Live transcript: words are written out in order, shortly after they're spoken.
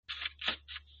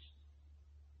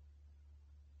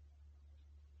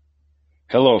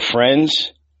Hello,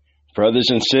 friends, brothers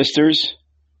and sisters,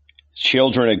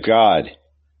 children of God.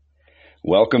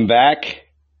 Welcome back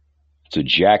to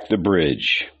Jack the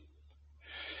Bridge.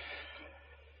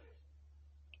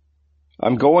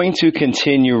 I'm going to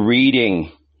continue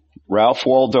reading Ralph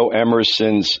Waldo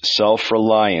Emerson's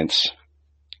Self-Reliance,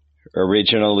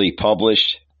 originally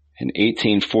published in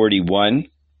 1841.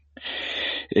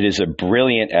 It is a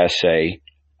brilliant essay.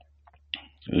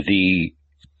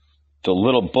 The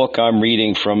little book I'm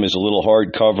reading from is a little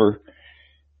hardcover,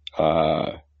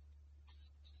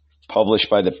 published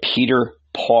by the Peter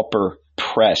Pauper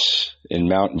Press in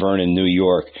Mount Vernon, New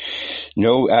York.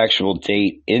 No actual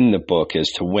date in the book as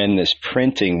to when this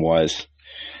printing was,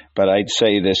 but I'd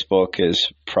say this book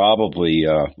is probably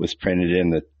was printed in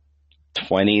the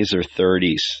 20s or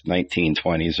 30s,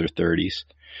 1920s or 30s.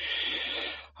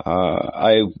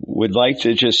 I would like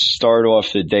to just start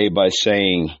off the day by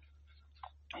saying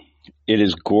it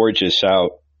is gorgeous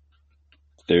out.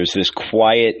 There's this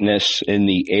quietness in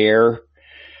the air.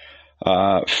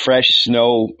 Fresh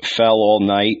snow fell all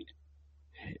night.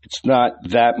 It's not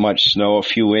that much snow, a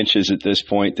few inches at this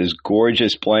point. This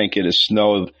gorgeous blanket of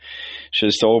snow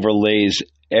just overlays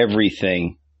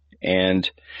everything. And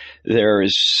there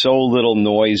is so little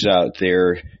noise out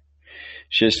there.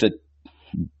 Just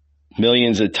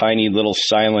millions of tiny little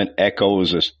silent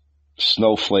echoes of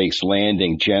snowflakes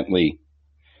landing gently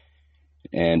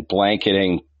and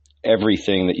blanketing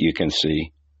everything that you can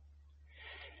see.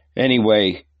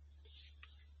 Anyway,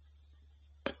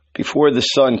 before the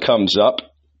sun comes up,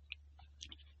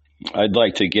 I'd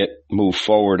like to move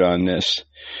forward on this.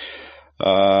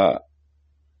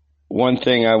 One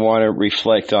thing I want to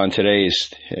reflect on today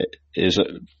is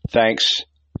thanks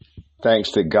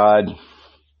to God.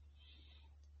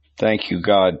 Thank you,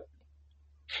 God,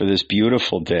 for this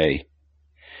beautiful day,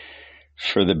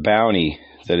 for the bounty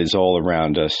that is all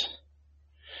around us.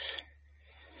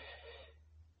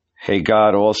 Hey,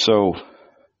 God, also,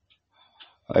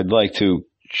 I'd like to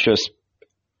just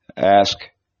ask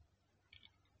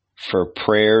for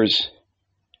prayers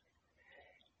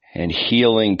and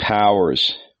healing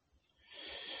powers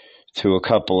to a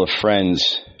couple of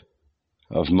friends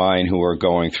of mine who are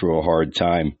going through a hard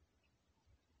time.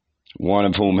 One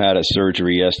of whom had a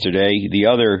surgery yesterday. The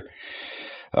other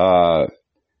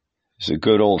is a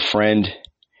good old friend,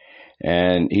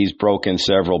 and he's broken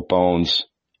several bones,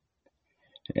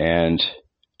 and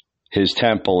his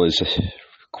temple is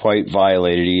quite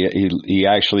violated. He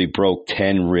actually broke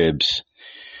 10 ribs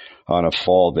on a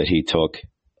fall that he took,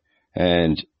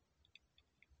 and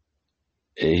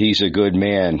he's a good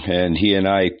man, and he and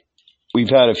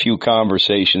we've had a few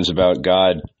conversations about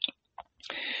God.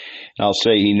 I'll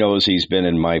say he knows he's been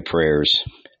in my prayers.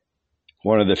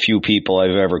 One of the few people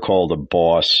I've ever called a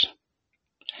boss.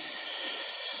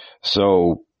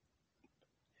 So,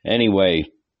 anyway,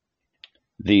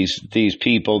 these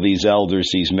people, these elders,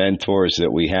 these mentors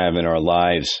that we have in our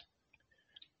lives,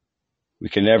 we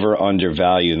can never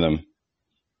undervalue them,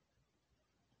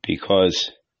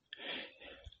 because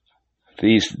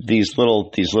these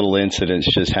little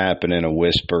incidents just happen in a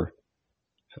whisper.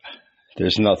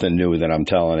 There's nothing new that I'm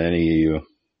telling any of you.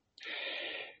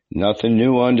 Nothing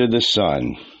new under the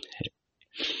sun.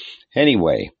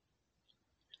 Anyway,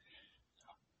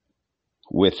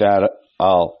 with that,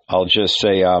 I'll just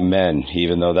say amen,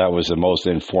 even though that was the most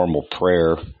informal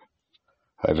prayer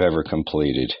I've ever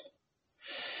completed.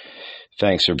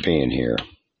 Thanks for being here.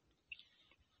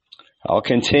 I'll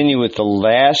continue with the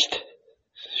last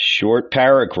short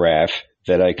paragraph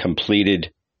that I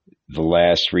completed the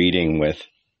last reading with.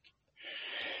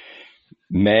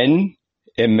 Men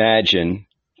imagine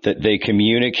that they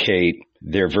communicate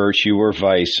their virtue or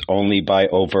vice only by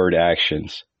overt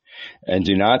actions, and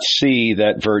do not see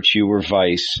that virtue or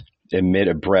vice emit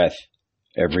a breath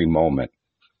every moment.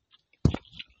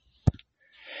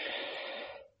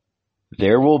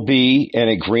 There will be an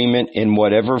agreement in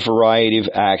whatever variety of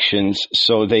actions,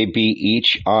 so they be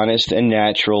each honest and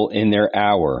natural in their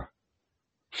hour.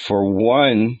 For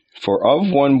of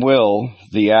one will,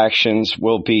 the actions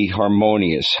will be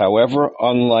harmonious, however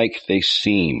unlike they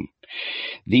seem.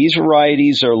 These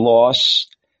varieties are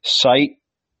lost sight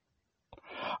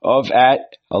of at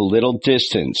a little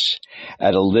distance,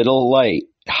 at a little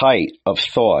height of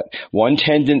thought. One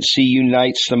tendency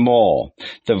unites them all.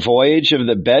 The voyage of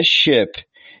the best ship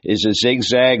is a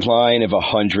zigzag line of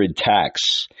 100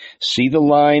 tacks. See the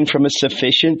line from a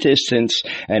sufficient distance,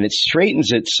 and it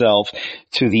straightens itself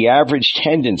to the average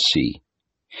tendency.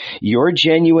 Your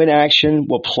genuine action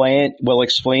will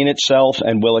explain itself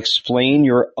and will explain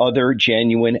your other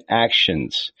genuine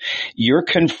actions. Your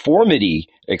conformity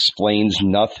explains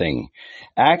nothing.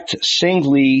 Act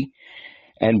singly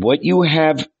And what you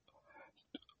have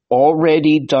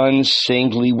already done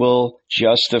singly will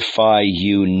justify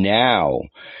you now.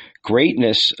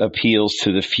 Greatness appeals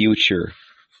to the future.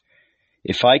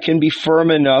 If I can be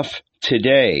firm enough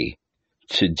today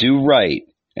to do right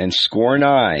and scorn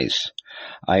eyes,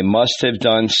 I must have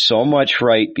done so much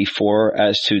right before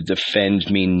as to defend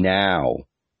me now.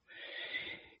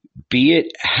 Be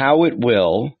it how it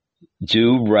will,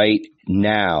 do right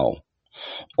now.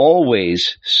 Always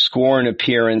scorn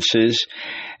appearances,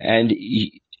 and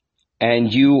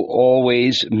you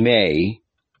always may.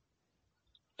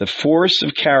 The force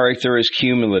of character is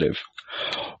cumulative.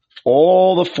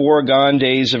 All the foregone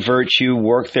days of virtue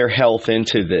work their health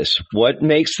into this. What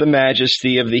makes the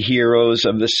majesty of the heroes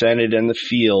of the Senate and the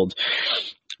field,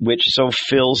 which so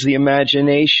fills the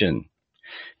imagination?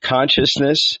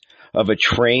 Consciousness of a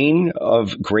train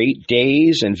of great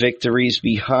days and victories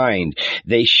behind.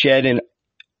 They shed an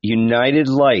united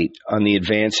light on the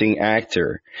advancing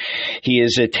actor. He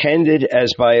is attended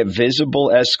as by a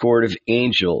visible escort of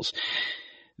angels.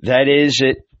 That is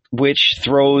it which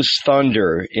throws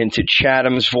thunder into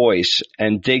Chatham's voice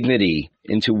and dignity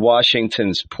into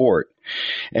Washington's port,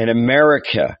 and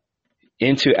America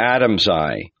into Adam's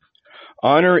eye.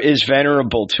 Honor is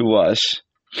venerable to us.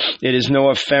 It is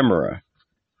no ephemera.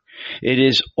 It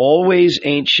is always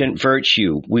ancient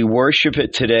virtue. We worship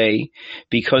it today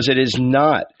because it is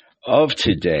not of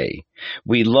today.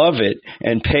 We love it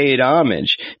and pay it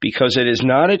homage because it is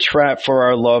not a trap for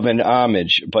our love and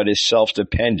homage, but is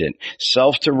self-dependent,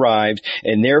 self-derived,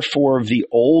 and therefore of the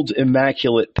old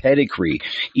immaculate pedigree,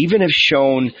 even if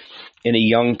shown in a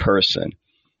young person.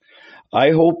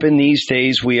 I hope in these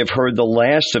days we have heard the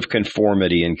last of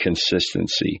conformity and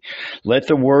consistency. Let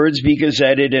the words be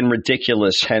gazetted and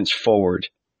ridiculous henceforward.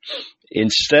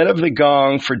 Instead of the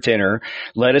gong for dinner,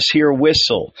 let us hear a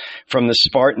whistle from the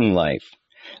Spartan life.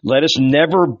 Let us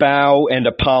never bow and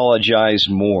apologize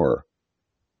more.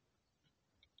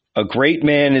 A great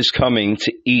man is coming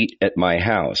to eat at my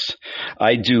house.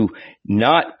 I do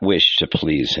not wish to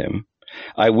please him.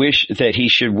 I wish that he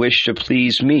should wish to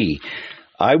please me.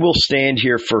 I will stand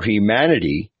here for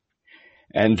humanity,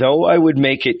 and though I would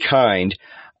make it kind,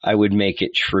 I would make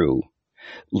it true.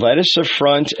 Let us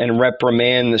affront and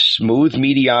reprimand the smooth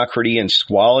mediocrity and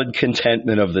squalid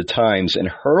contentment of the times and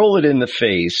hurl it in the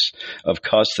face of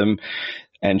custom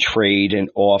and trade and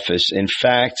office, in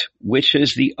fact, which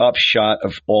is the upshot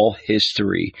of all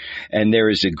history. And there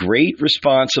is a great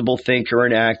responsible thinker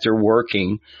and actor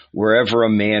working wherever a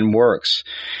man works,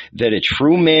 that a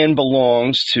true man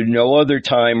belongs to no other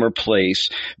time or place,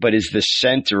 but is the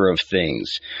center of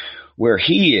things. Where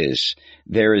he is,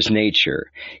 there is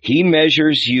nature. He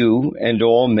measures you and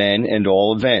all men and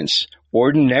all events.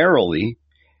 Ordinarily,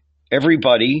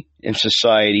 everybody in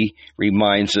society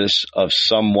reminds us of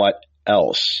somewhat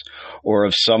else or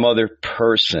of some other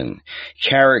person.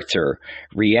 Character,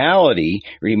 reality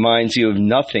reminds you of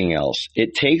nothing else.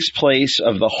 It takes place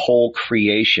of the whole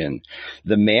creation.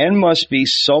 The man must be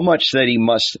so much that he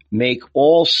must make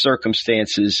all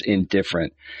circumstances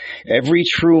indifferent. Every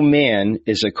true man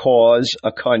is a cause,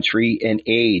 a country, an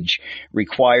age,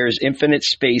 requires infinite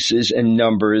spaces and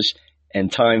numbers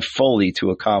and time fully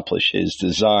to accomplish his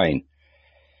design.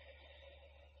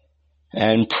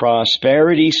 And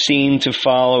prosperity seemed to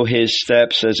follow his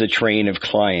steps as a train of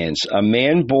clients. A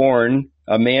man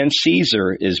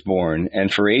Caesar is born, and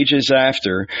for ages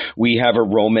after, we have a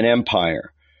Roman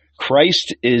Empire.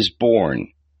 Christ is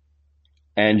born,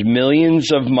 and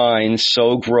millions of minds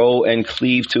so grow and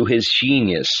cleave to his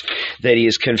genius that he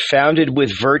is confounded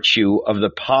with virtue of the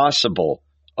possible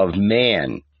of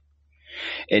man.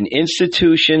 An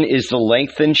institution is the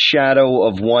lengthened shadow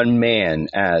of one man,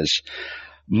 as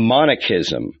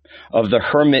monachism of the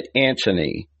hermit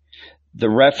Antony, the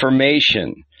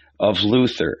Reformation of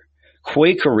Luther,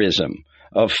 Quakerism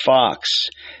of Fox,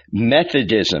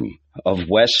 Methodism of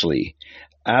Wesley,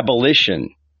 abolition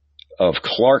of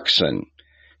Clarkson,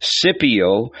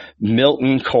 Scipio,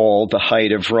 Milton called the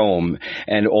height of Rome,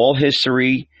 and all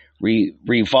history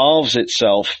resolves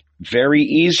itself very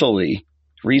easily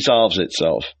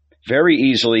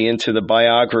into the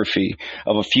biography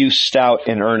of a few stout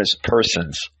and earnest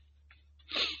persons.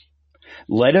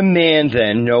 Let a man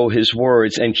then know his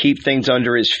words and keep things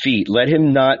under his feet. Let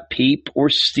him not peep or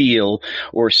steal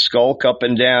or skulk up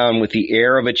and down with the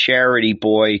air of a charity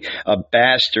boy, a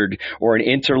bastard, or an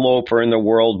interloper in the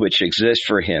world which exists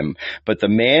for him. But the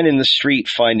man in the street,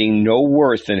 finding no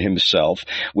worth in himself,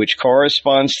 which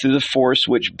corresponds to the force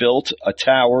which built a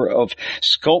tower of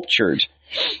sculptured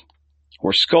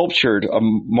a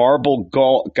marble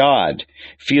god,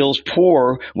 feels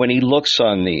poor when he looks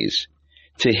on these.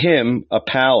 To him, a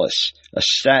palace, a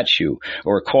statue,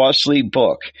 or a costly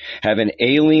book have an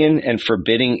alien and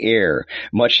forbidding air,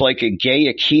 much like a gay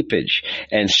equipage,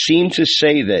 and seem to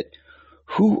say that,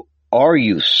 "Who are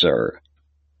you, sir?"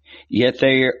 Yet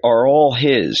they are all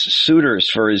his, suitors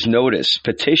for his notice,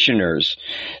 petitioners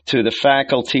to the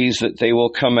faculties that they will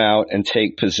come out and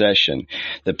take possession.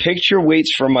 The picture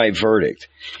waits for my verdict.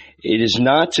 It is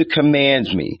not to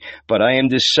command me, but I am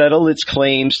to settle its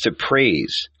claims to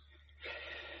praise.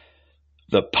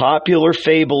 The popular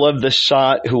fable of the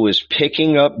sot who was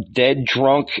picked up dead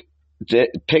drunk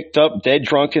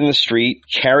in the street,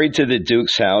 carried to the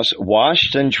Duke's house,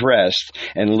 washed and dressed,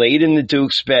 and laid in the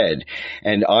Duke's bed,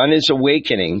 and on his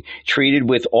awakening, treated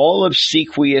with all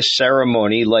obsequious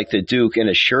ceremony like the Duke, and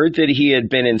assured that he had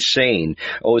been insane,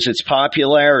 owes its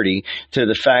popularity to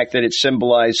the fact that it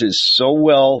symbolizes so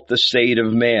well the state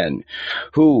of man,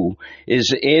 who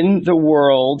is in the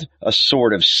world a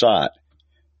sort of sot,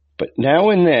 but now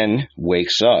and then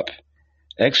wakes up,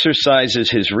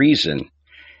 exercises his reason,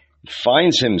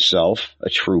 finds himself a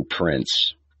true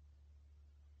prince.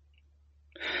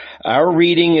 Our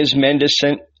reading is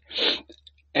mendicant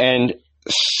and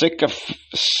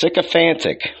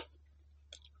sycophantic.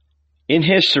 In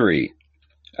history,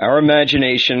 our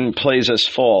imagination plays us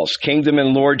false. Kingdom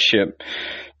and lordship,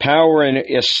 power and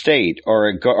estate are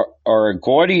a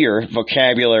gaudier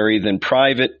vocabulary than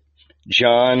Private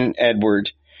John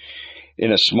Edward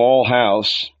in a small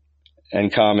house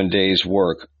and common day's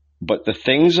work. But the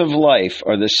things of life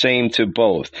are the same to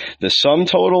both. The sum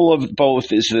total of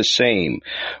both is the same.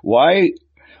 Why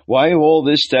all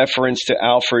this deference to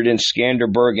Alfred and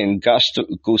Skanderberg and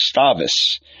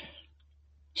Gustavus?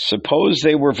 Suppose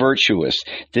they were virtuous.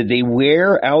 Did they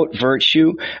wear out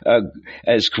virtue?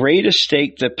 As great a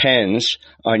stake depends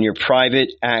on your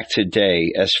private act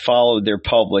today as followed their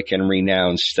public and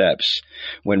renowned steps.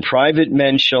 When private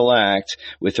men shall act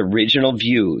with original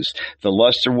views, the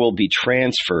luster will be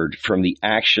transferred from the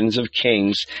actions of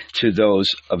kings to those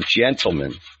of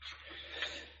gentlemen.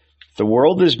 The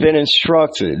world has been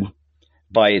instructed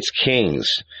by its kings,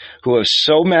 who have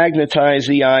so magnetized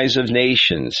the eyes of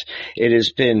nations. It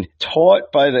has been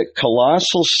taught by the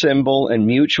colossal symbol and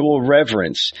mutual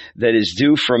reverence that is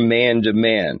due from man to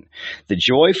man. The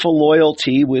joyful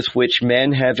loyalty with which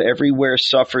men have everywhere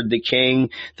suffered the king,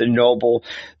 the noble,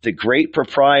 the great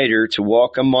proprietor to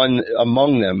walk among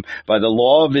them by the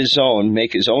law of his own,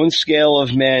 make his own scale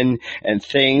of men and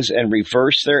things and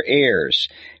reverse their heirs,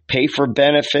 pay for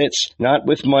benefits not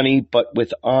with money but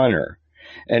with honor,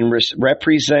 and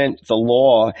represent the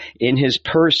law in his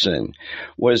person,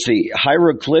 was the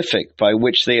hieroglyphic by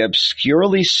which they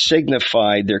obscurely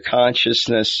signified their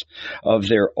consciousness of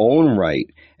their own right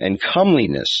and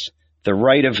comeliness, the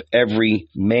right of every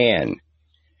man.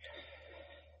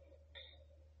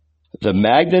 The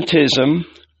magnetism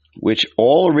which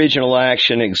all original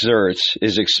action exerts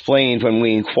is explained when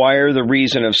we inquire the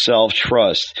reason of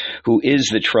self-trust. Who is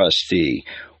the trustee?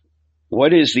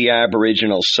 What is the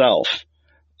aboriginal self,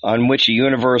 on which a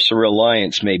universal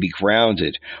reliance may be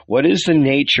grounded? What is the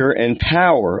nature and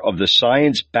power of the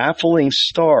science-baffling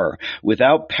star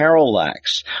without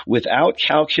parallax, without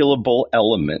calculable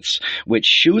elements, which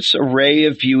shoots a ray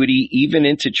of beauty even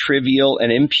into trivial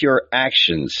and impure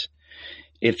actions,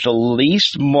 if the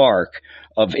least mark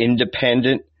of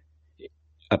independent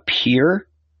appear?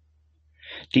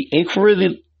 The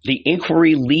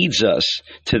inquiry leads us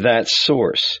to that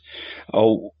source.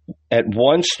 At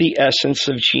once the essence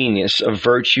of genius, of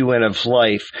virtue, and of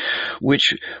life,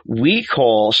 which we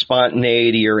call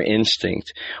spontaneity or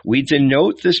instinct. We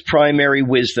denote this primary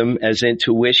wisdom as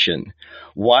intuition,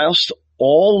 whilst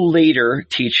all later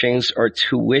teachings are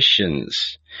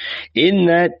tuitions. In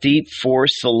that deep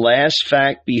force, the last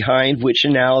fact behind which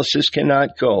analysis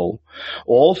cannot go,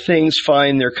 all things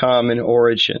find their common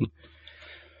origin.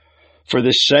 For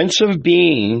the sense of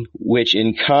being which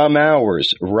in calm hours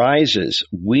rises,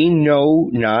 we know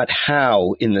not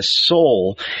how, in the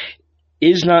soul,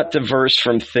 is not diverse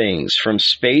from things, from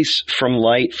space, from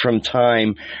light, from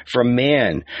time, from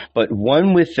man, but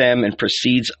one with them and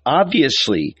proceeds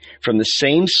obviously from the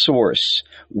same source,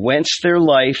 whence their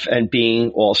life and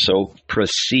being also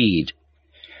proceed.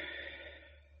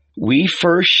 We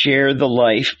first share the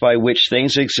life by which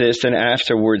things exist and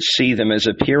afterwards see them as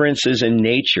appearances in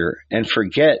nature and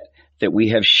forget that we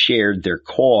have shared their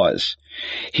cause.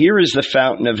 Here is the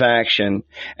fountain of action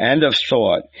and of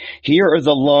thought. Here are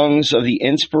the lungs of the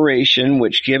inspiration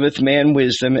which giveth man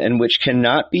wisdom and which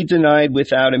cannot be denied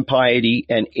without impiety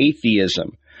and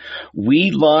atheism.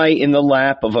 We lie in the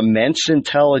lap of immense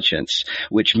intelligence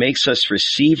which makes us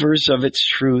receivers of its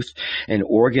truth and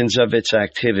organs of its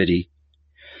activity.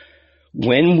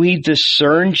 When we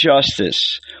discern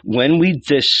justice, when we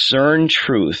discern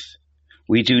truth,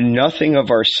 we do nothing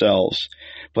of ourselves,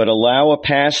 but allow a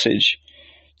passage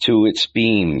to its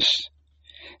beams.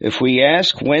 If we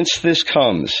ask whence this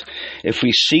comes, if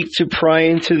we seek to pry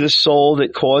into the soul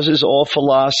that causes all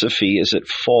philosophy is at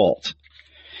fault.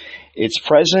 Its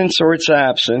presence or its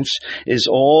absence is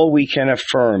all we can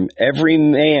affirm. Every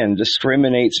man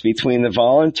discriminates between the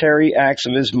voluntary acts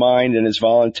of his mind and his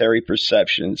voluntary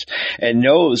perceptions, and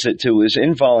knows that to his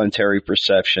involuntary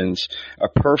perceptions a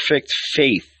perfect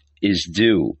faith is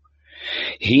due.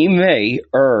 He may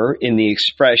err in the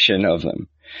expression of them,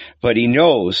 but he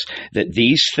knows that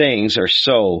these things are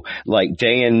so, like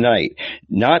day and night,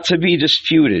 not to be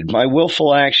disputed. My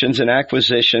willful actions and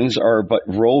acquisitions are but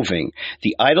roving.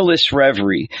 The idlest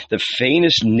reverie, the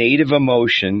faintest native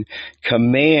emotion,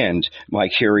 command my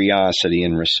curiosity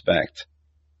and respect.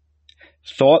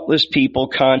 Thoughtless people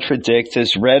contradict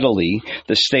as readily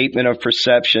the statement of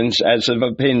perceptions as of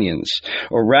opinions,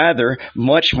 or rather,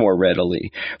 much more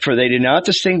readily, for they do not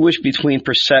distinguish between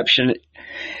perception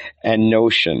and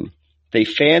notion. They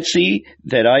fancy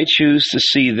that I choose to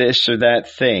see this or that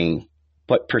thing,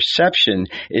 but perception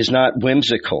is not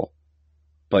whimsical,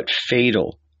 but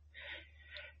fatal.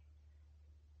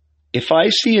 If I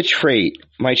see a trait,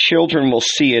 my children will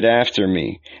see it after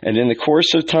me, and in the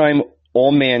course of time,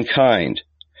 all mankind.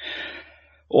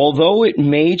 Although it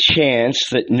may chance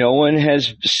that no one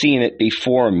has seen it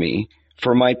before me,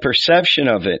 for my perception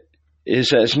of it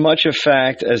is as much a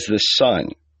fact as the sun.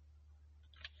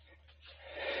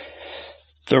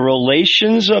 The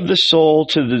relations of the soul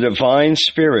to the divine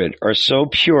spirit are so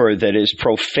pure that it is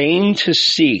profane to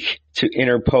seek to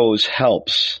interpose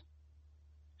helps.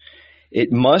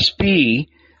 It must be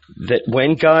that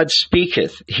when God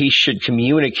speaketh, he should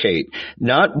communicate.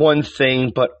 Not one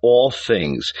thing, but all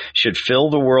things should fill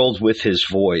the world with his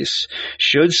voice,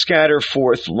 should scatter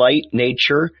forth light,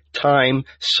 nature, time,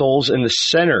 souls in the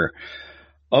center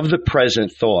of the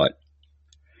present thought.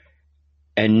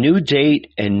 And new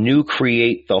date and new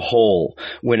create the whole.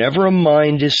 Whenever a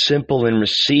mind is simple and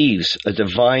receives a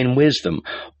divine wisdom,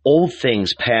 old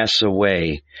things pass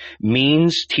away.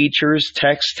 Means, teachers,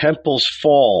 texts, temples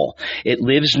fall. It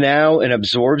lives now and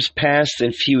absorbs past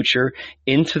and future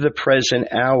into the present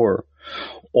hour.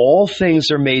 All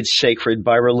things are made sacred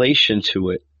by relation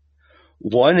to it,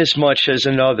 one as much as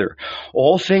another.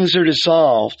 All things are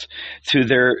dissolved to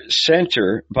their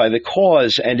center by the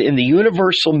cause, and in the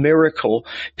universal miracle,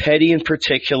 petty and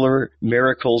particular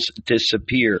miracles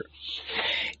disappear.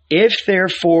 If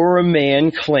therefore a man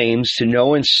claims to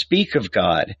know and speak of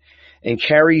God, and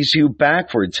carries you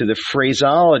backward to the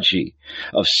phraseology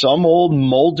of some old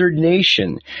moldered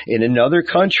nation in another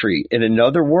country, in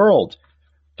another world,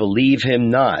 believe him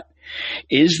not.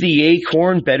 Is the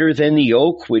acorn better than the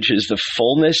oak, which is the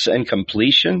fullness and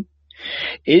completion?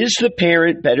 Is the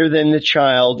parent better than the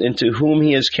child into whom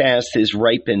he has cast his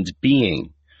ripened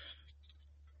being?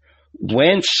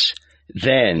 Whence,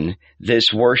 then, this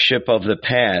worship of the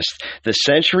past? The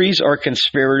centuries are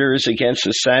conspirators against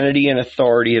the sanity and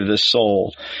authority of the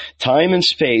soul. Time and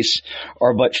space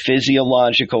are but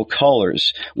physiological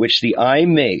colors, which the eye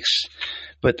makes,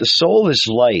 but the soul is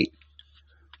light.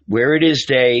 Where it is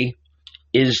day,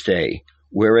 is day.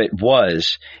 Where it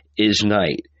was, is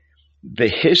night. The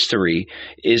history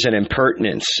is an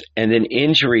impertinence and an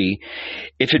injury,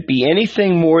 if it be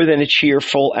anything more than a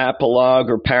cheerful apologue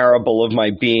or parable of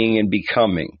my being and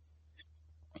becoming.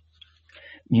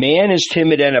 Man is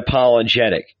timid and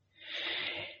apologetic.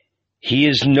 He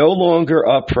is no longer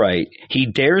upright. He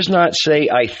dares not say,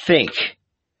 I think,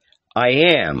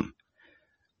 I am,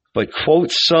 but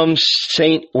quotes some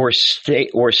saint or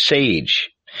sage.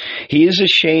 He is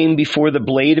ashamed before the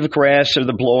blade of grass or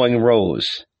the blowing rose.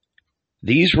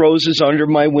 These roses under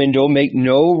my window make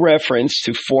no reference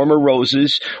to former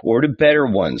roses or to better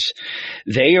ones.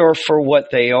 They are for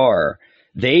what they are.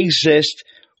 They exist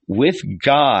with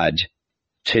God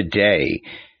today.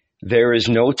 There is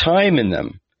no time in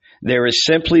them. There is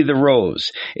simply the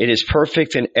rose. It is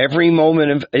perfect in every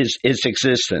moment of its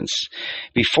existence.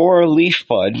 Before a leaf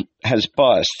bud has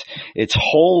bust, its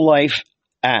whole life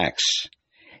acts.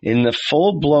 In the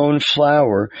full-blown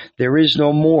flower, there is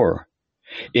no more.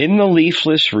 In the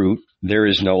leafless root, there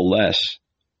is no less.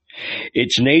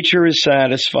 Its nature is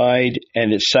satisfied,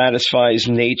 and it satisfies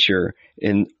nature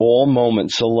in all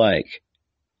moments alike.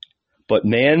 But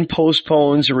man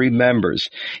postpones or remembers.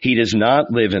 He does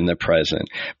not live in the present,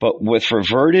 but with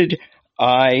reverted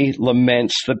eye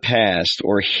laments the past,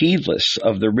 or heedless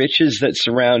of the riches that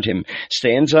surround him,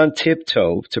 stands on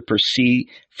tiptoe to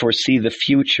foresee the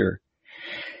future.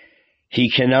 He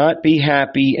cannot be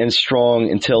happy and strong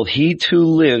until he too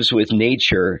lives with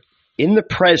nature in the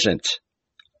present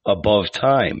above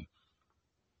time.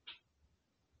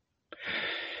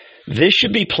 This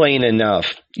should be plain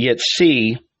enough, yet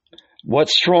see, what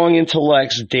strong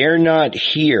intellects dare not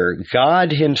hear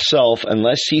God himself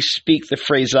unless he speak the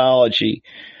phraseology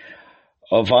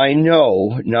of I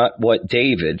know not what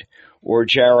David or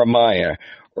Jeremiah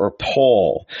or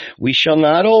Paul. We shall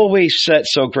not always set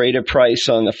so great a price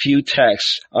on a few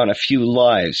texts, on a few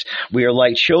lives. We are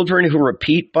like children who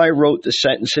repeat by rote the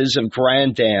sentences of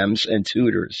grandams and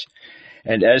tutors.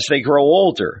 And as they grow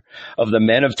older, of the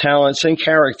men of talents and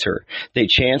character, they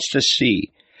chance to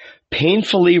see,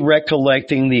 painfully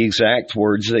recollecting the exact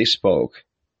words they spoke.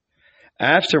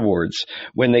 Afterwards,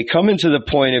 when they come into the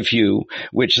point of view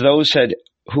which those had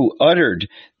who uttered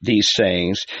these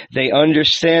sayings, they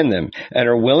understand them and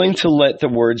are willing to let the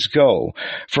words go,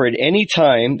 for at any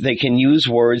time they can use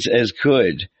words as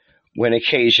good when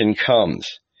occasion comes.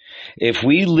 If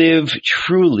we live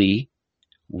truly,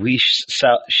 we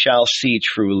shall see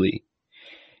truly.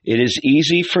 It is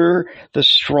easy for the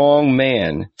strong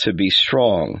man to be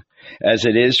strong, as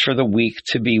it is for the weak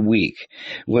to be weak.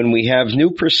 When we have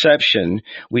new perception,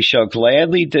 we shall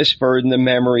gladly disburden the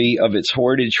memory of its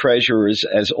hoarded treasures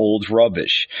as old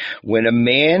rubbish. When a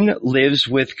man lives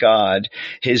with God,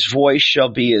 his voice shall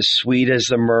be as sweet as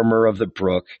the murmur of the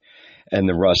brook and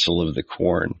the rustle of the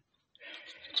corn.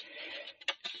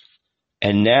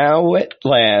 And now at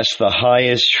last the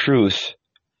highest truth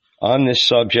on this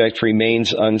subject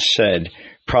remains unsaid,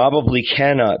 probably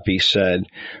cannot be said,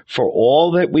 for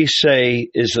all that we say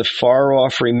is the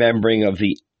far-off remembering of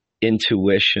the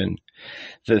intuition,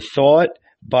 the thought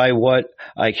by what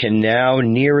I can now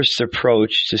nearest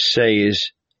approach to say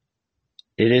is,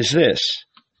 it is this: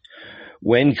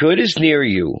 when good is near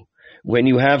you, when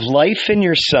you have life in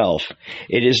yourself,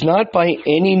 it is not by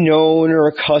any known or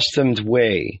accustomed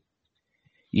way.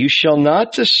 You shall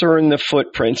not discern the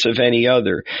footprints of any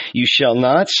other. You shall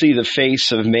not see the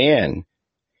face of man.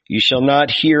 You shall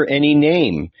not hear any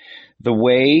name. The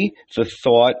way, the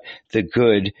thought, the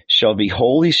good shall be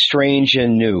wholly strange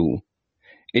and new.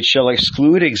 It shall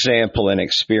exclude example and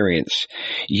experience.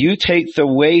 You take the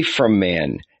way from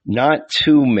man, not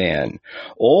to man.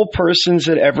 All persons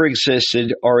that ever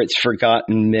existed are its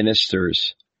forgotten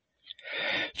ministers.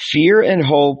 Fear and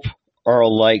hope are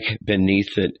alike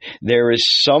beneath it. There is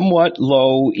somewhat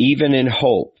low even in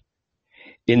hope.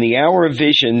 In the hour of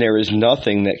vision, there is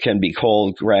nothing that can be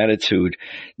called gratitude,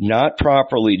 not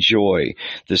properly joy.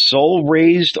 The soul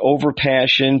raised over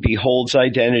passion beholds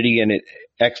identity and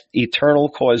eternal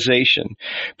causation,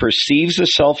 perceives the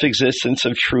self-existence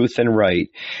of truth and right,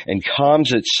 and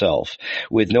calms itself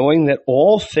with knowing that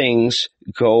all things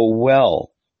go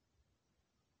well.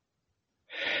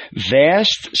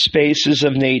 Vast spaces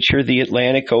of nature, the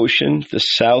Atlantic Ocean, the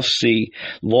South Sea,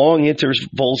 long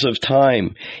intervals of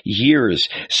time, years,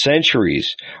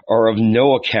 centuries, are of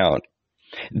no account.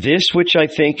 This which I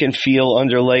think and feel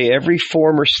underlay every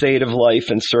former state of life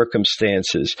and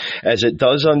circumstances, as it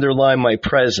does underlie my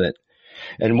present,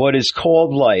 and what is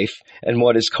called life and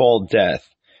what is called death.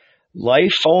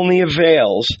 Life only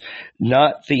avails,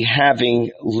 not the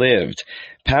having lived.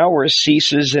 Power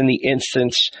ceases in the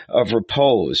instance of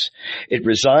repose. It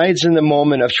resides in the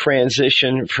moment of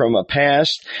transition from a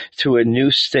past to a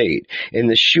new state, in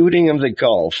the shooting of the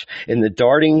gulf, in the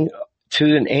darting to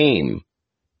an aim.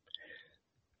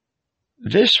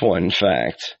 This one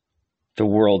fact the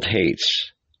world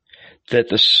hates, that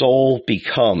the soul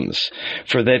becomes,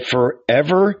 for that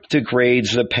forever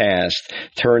degrades the past,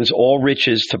 turns all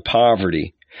riches to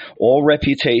poverty, all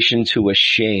reputation to a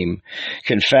shame,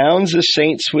 confounds the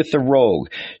saints with the rogue,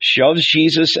 shoves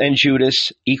Jesus and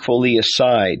Judas equally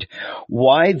aside.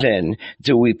 Why then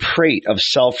do we prate of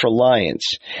self-reliance?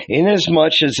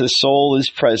 Inasmuch as the soul is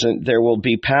present, there will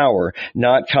be power,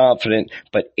 not confident,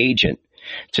 but agent.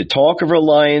 To talk of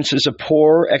reliance is a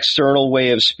poor external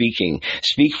way of speaking.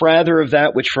 Speak rather of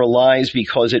that which relies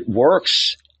because it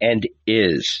works and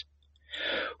is.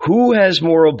 Who has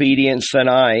more obedience than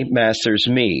I masters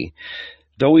me?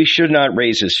 Though he should not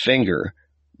raise his finger,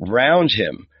 round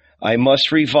him I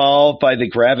must revolve by the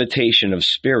gravitation of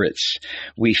spirits.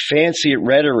 We fancy it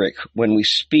rhetoric when we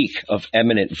speak of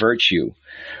eminent virtue.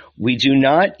 We do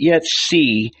not yet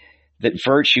see that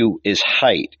virtue is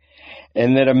height,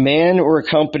 and that a man or a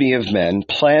company of men,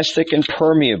 plastic and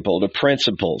permeable to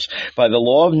principles, by the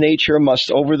law of nature must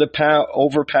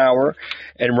overpower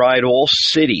and ride all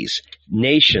cities,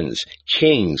 nations,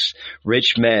 kings,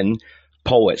 rich men,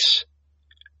 poets,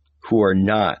 who are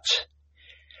not.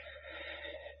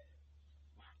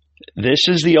 This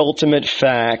is the ultimate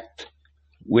fact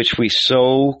which we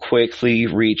so quickly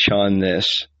reach on this.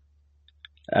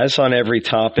 As on every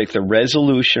topic, the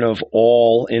resolution of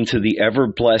all into the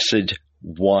ever-blessed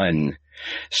One.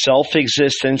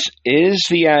 Self-existence is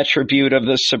the attribute of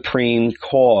the supreme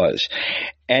cause,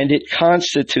 and it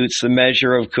constitutes the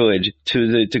measure of good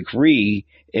to the degree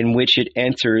in which it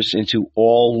enters into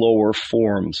all lower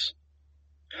forms.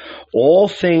 All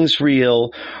things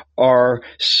real are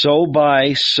so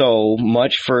by so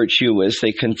much virtue as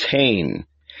they contain.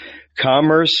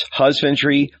 Commerce,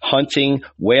 husbandry, hunting,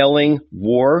 whaling,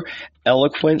 war,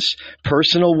 eloquence,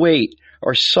 personal weight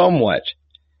are somewhat,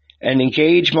 and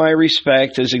engage my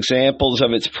respect as examples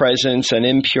of its presence and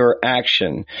impure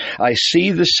action. I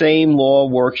see the same law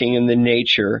working in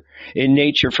nature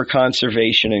for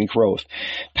conservation and growth.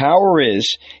 Power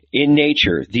is, in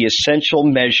nature, the essential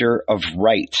measure of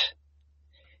right.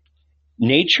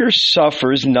 Nature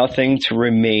suffers nothing to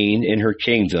remain in her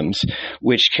kingdoms,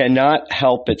 which cannot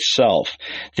help itself.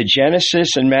 The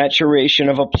genesis and maturation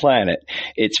of a planet,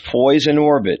 its poise and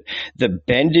orbit, the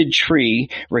bended tree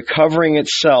recovering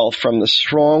itself from the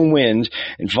strong wind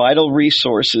and vital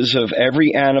resources of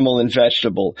every animal and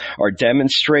vegetable are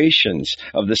demonstrations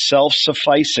of the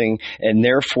self-sufficing and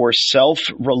therefore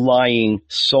self-relying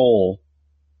soul.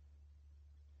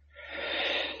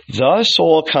 Thus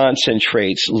all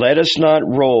concentrates. Let us not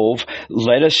rove.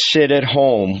 Let us sit at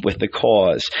home with the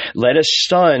cause. Let us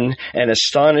stun and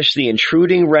astonish the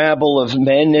intruding rabble of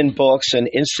men and books and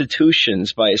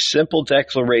institutions by a simple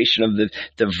declaration of the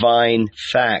divine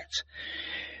fact.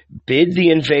 Bid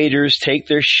the invaders take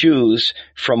their shoes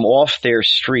from off their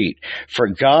street, for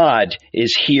God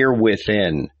is here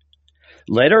within.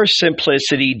 Let our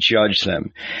simplicity judge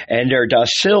them, and our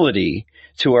docility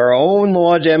to our own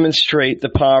law demonstrate the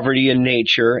poverty in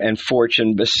nature and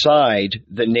fortune beside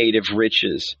the native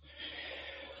riches.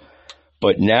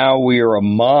 But now we are a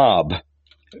mob.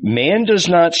 Man does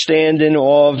not stand in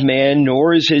awe of man,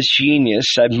 nor is his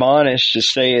genius admonished to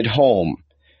stay at home,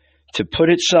 to put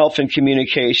itself in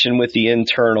communication with the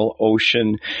internal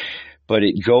ocean, but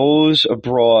it goes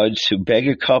abroad to beg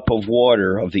a cup of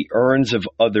water of the urns of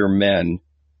other men.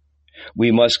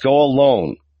 We must go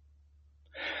alone.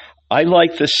 I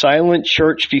like the silent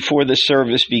church before the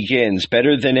service begins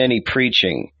better than any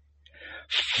preaching.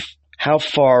 How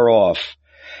far off,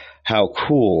 how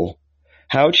cool,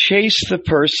 how chaste the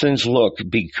persons look,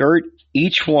 begirt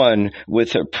each one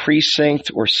with a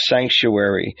precinct or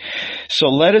sanctuary. So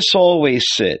let us always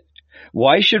sit.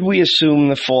 Why should we assume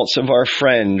the faults of our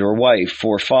friend or wife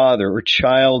or father or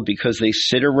child because they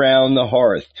sit around the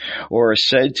hearth or are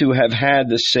said to have had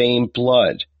the same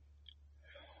blood?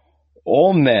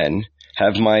 All men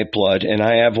have my blood, and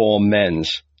I have all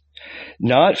men's.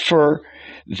 Not for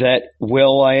that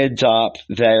will I adopt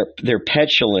their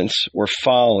petulance or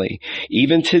folly,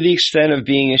 even to the extent of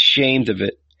being ashamed of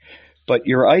it. But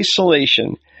your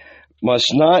isolation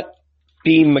must not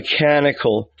be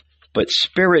mechanical, but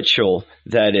spiritual,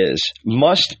 that is,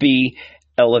 must be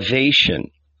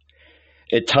elevation.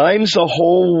 At times the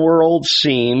whole world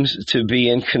seems to be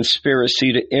in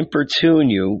conspiracy to importune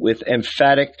you with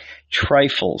emphatic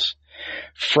trifles.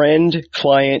 Friend,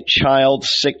 client, child,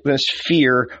 sickness,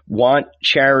 fear, want,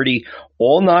 charity,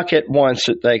 all knock at once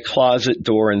at thy closet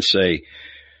door and say,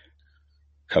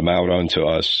 "Come out unto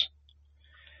us."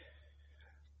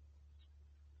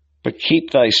 But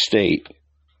keep thy state.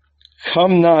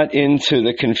 Come not into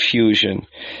the confusion.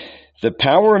 The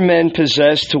power men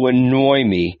possess to annoy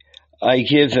me, I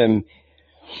give them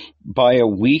by a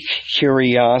weak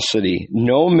curiosity.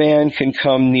 No man can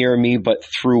come near me but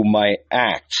through my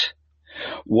act.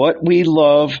 What we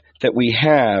love that we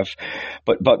have,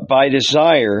 but by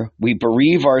desire we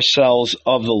bereave ourselves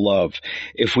of the love.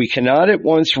 If we cannot at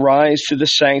once rise to the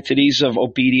sanctities of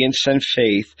obedience and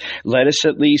faith, let us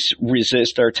at least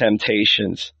resist our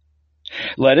temptations.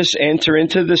 Let us enter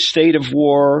into the state of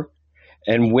war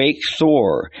and wake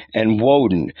Thor and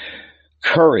Woden,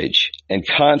 courage and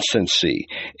constancy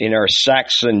in our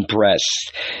Saxon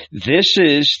breasts. This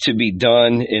is to be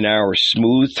done in our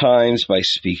smooth times by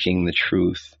speaking the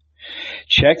truth.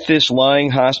 Check this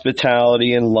lying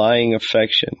hospitality and lying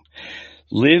affection.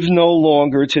 Live no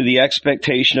longer to the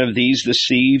expectation of these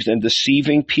deceived and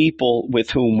deceiving people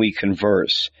with whom we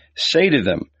converse. Say to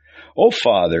them, "O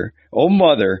father, O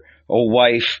mother, O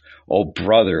wife, O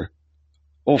brother,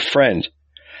 O friend,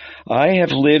 I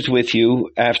have lived with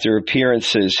you after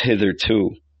appearances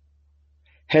hitherto.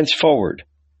 Henceforward,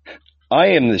 I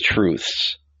am the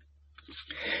truths.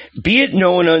 Be it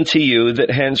known unto you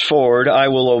that henceforward I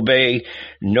will obey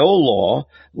no law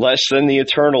less than the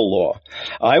eternal law.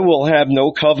 I will have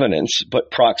no covenants,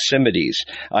 but proximities.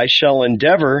 I shall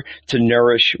endeavor to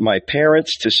nourish my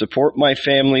parents, to support my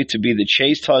family, to be the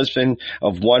chaste husband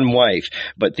of one wife.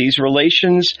 But these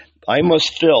relations I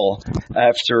must fill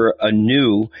after a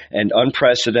new and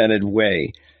unprecedented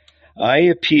way. I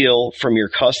appeal from your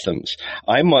customs.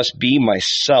 I must be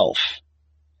myself.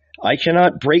 I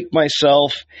cannot break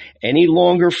myself any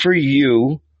longer for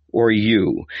you or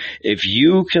you. If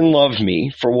you can love me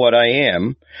for what I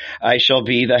am, I shall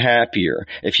be the happier.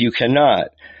 If you cannot,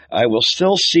 I will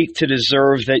still seek to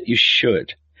deserve that you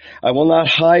should. I will not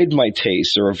hide my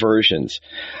tastes or aversions.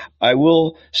 I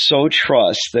will so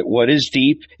trust that what is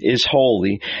deep is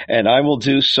holy, and I will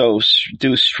do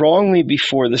strongly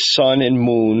before the sun and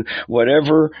moon,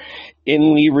 whatever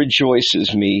inly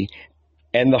rejoices me,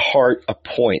 and the heart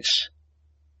appoints.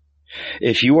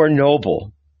 If you are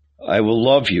noble, I will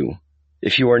love you.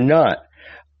 If you are not,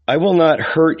 I will not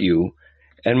hurt you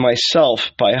and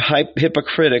myself by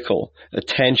hypocritical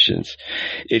attentions.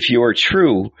 If you are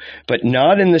true, but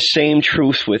not in the same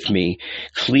truth with me,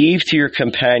 cleave to your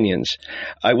companions.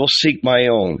 I will seek my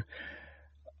own.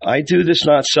 I do this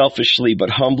not selfishly,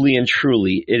 but humbly and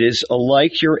truly. It is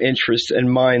alike your interest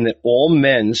and mine that all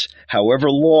men's, however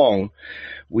long,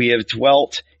 we have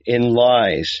dwelt in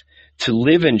lies, to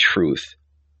live in truth.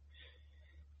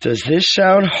 Does this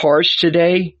sound harsh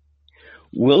today?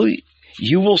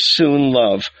 You will soon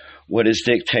love what is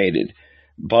dictated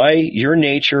by your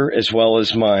nature as well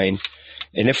as mine.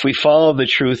 And if we follow the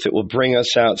truth, it will bring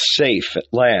us out safe at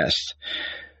last.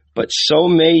 But so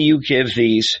may you give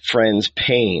these friends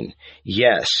pain.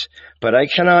 Yes, but I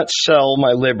cannot sell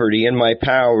my liberty and my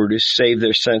power to save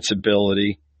their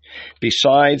sensibility.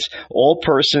 Besides, all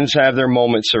persons have their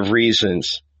moments of reason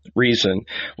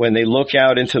when they look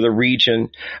out into the region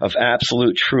of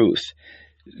absolute truth.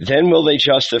 Then will they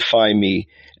justify me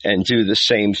and do the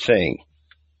same thing.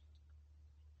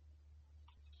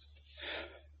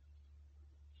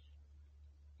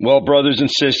 Well, brothers and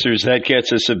sisters, that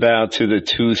gets us about to the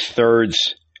 2/3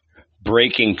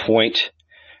 breaking point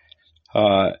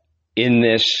in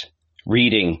this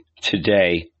reading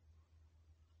today.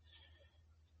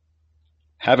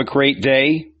 Have a great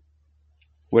day.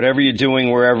 Whatever you're doing,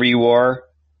 wherever you are,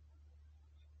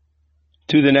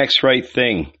 do the next right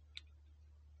thing.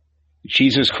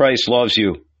 Jesus Christ loves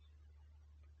you.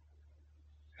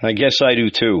 I guess I do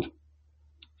too.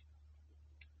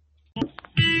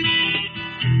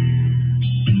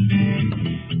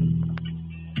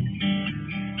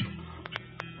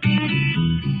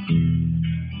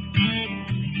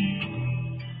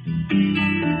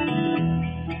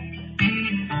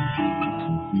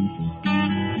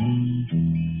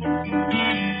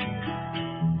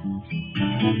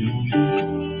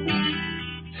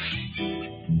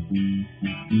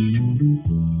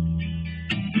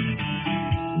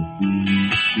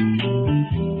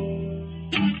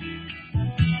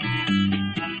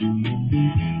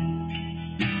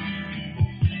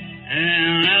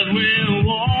 And as we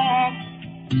walk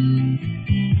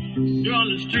through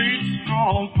the streets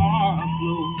of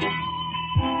Oslo,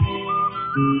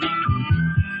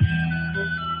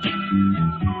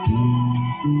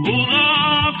 oh, the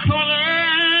color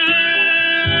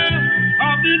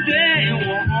of the day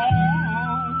was on.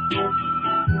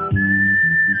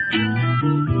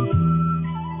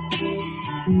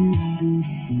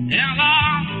 And I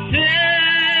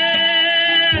head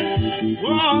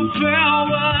was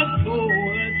velvet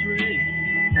poetry.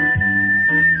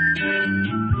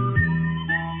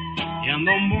 In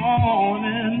the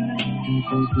morning,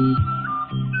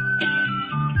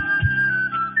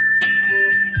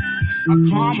 I'm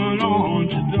coming on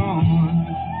to dawn.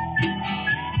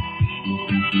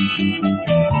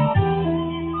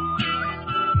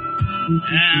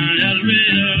 And as we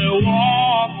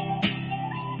walk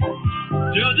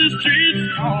through the streets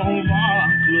of our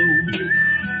clothes,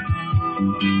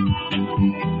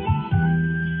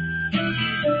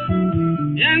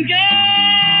 and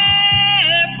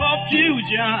gay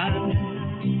profusion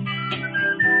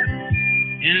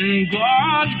in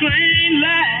God's green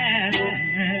land,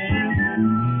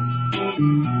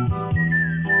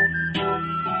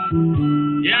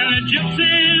 and the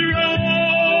gypsies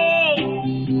roll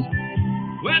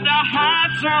with their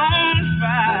hearts on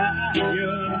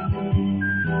fire.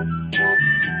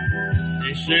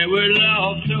 They say we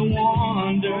love to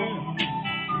wander.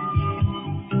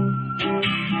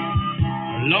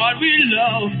 Lord, we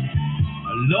love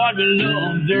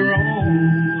the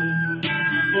road.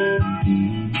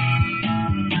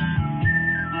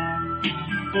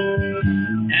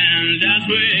 And as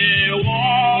we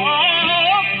walk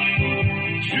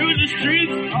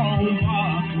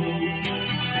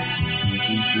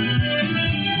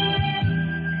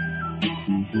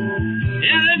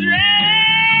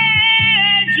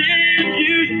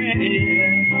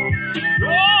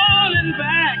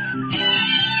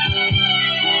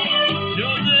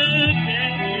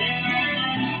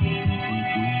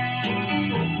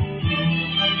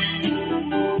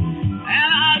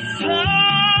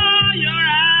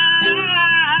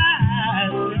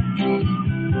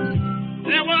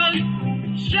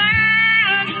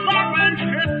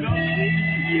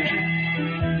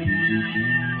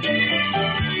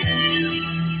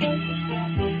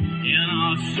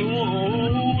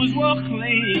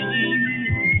clean.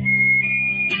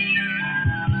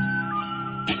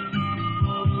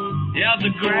 Yeah, the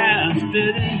grass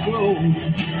didn't grow.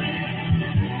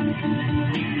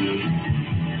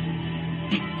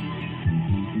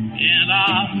 And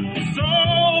our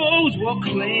souls were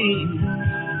clean.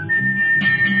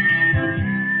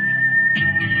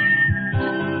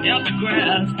 Yeah, the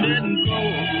grass didn't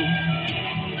grow.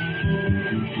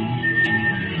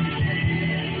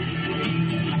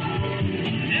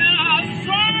 And our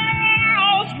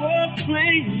souls were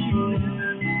clean.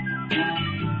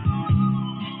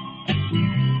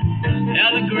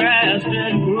 Yeah, the grass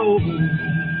didn't grow.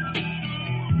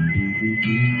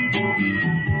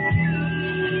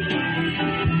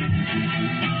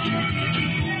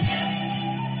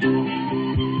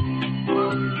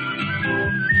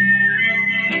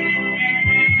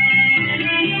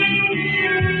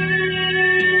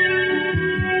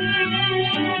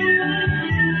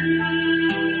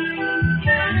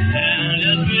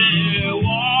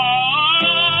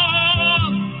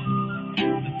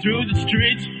 Through the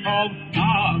streets of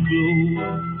our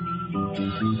globe.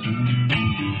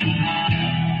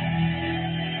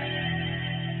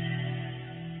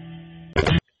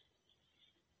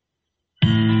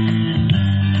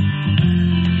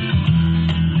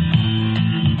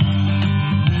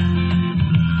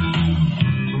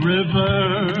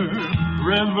 River,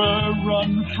 river,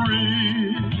 run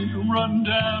free, run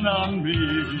down on me.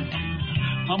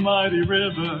 A mighty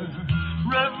river,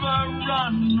 river,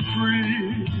 run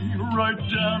free, right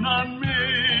down on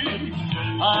me.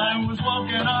 I was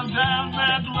walking on down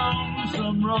that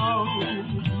lonesome road,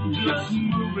 just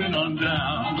moving on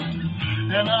down.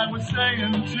 And I was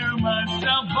saying to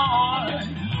myself, boy,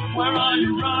 where are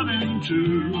you running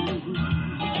to?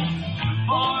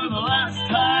 For the last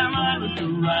time I looked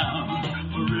around,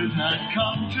 for it had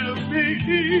come to me.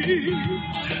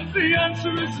 The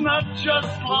answer is not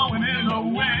just blowing in the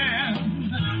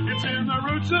wind, it's in the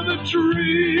roots of the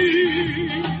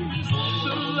trees.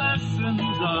 The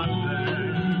lessons are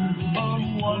there for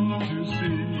one to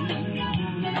see.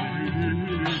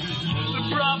 The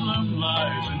problem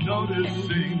lies in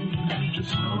noticing,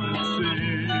 just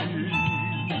noticing.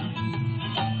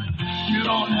 You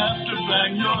don't have to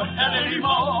bang your head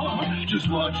anymore, just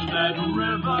watch that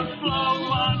river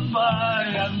flow on by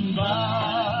and by.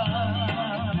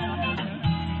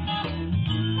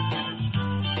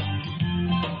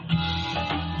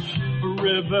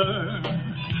 River,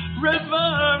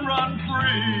 river, run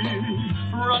free,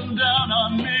 run down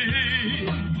on me.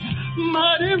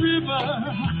 Mighty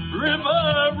river,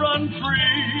 river, run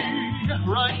free,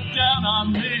 right down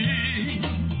on me.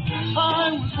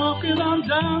 I was walking on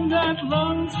down that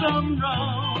lonesome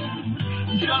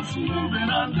road, just moving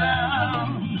on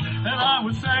down. And I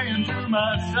was saying to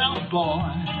myself, boy,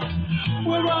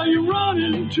 where are you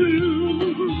running to?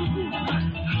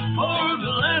 For the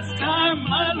last time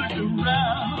I looked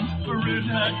around, for it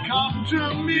had come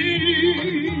to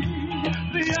me.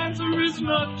 The answer is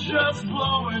not just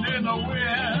blowing in the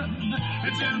wind,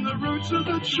 it's in the roots of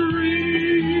the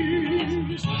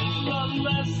trees. The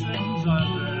lessons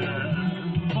are there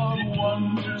for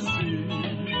one to see.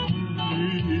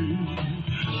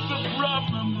 The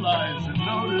problem lies in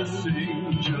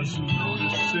noticing, just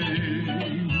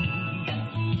noticing.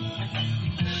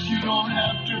 You don't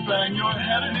have to bang your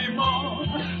head anymore,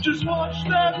 just watch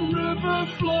that river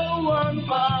flow on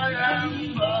by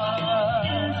and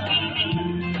by,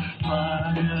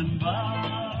 by and by.